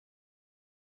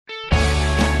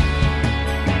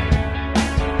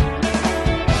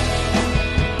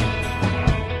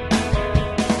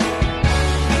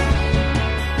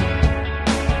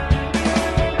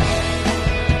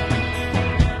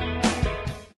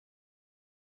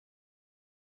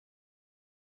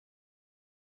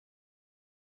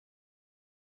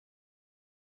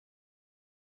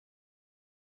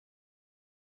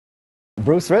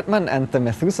Bruce Rittman and the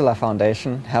Methuselah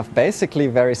Foundation have basically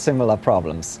very similar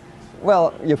problems.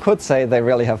 Well, you could say they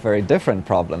really have very different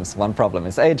problems. One problem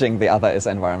is aging, the other is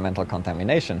environmental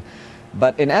contamination.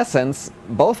 But in essence,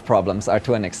 both problems are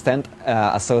to an extent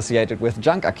associated with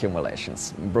junk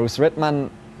accumulations. Bruce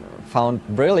Rittman found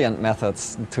brilliant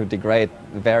methods to degrade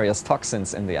various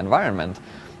toxins in the environment.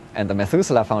 And the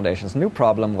Methuselah Foundation's new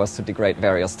problem was to degrade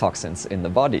various toxins in the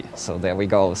body. So there we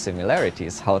go,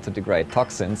 similarities, how to degrade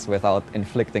toxins without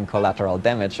inflicting collateral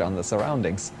damage on the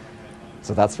surroundings.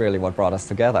 So that's really what brought us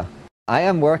together. I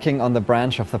am working on the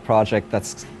branch of the project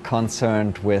that's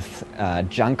concerned with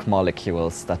junk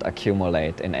molecules that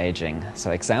accumulate in aging.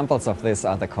 So examples of this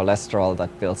are the cholesterol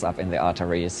that builds up in the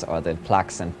arteries or the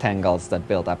plaques and tangles that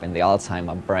build up in the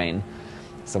Alzheimer brain.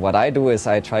 So what I do is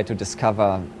I try to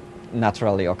discover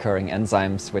naturally occurring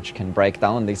enzymes which can break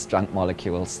down these junk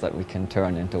molecules that we can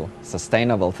turn into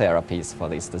sustainable therapies for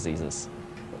these diseases.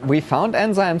 We found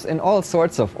enzymes in all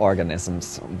sorts of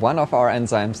organisms. One of our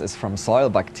enzymes is from soil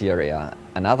bacteria,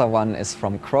 another one is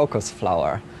from crocus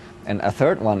flower, and a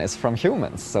third one is from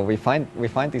humans. So we find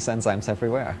these enzymes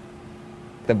everywhere.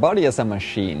 The body is a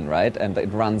machine, right? And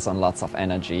it runs on lots of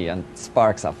energy, and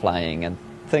sparks are flying, and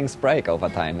things break over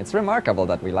time. It's remarkable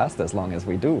that we last as long as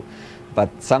we do. But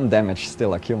some damage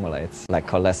still accumulates, like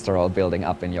cholesterol building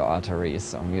up in your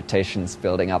arteries or mutations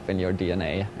building up in your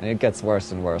DNA. And it gets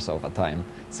worse and worse over time.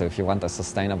 So if you want a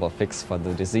sustainable fix for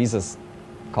the diseases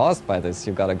caused by this,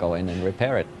 you've got to go in and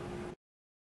repair it.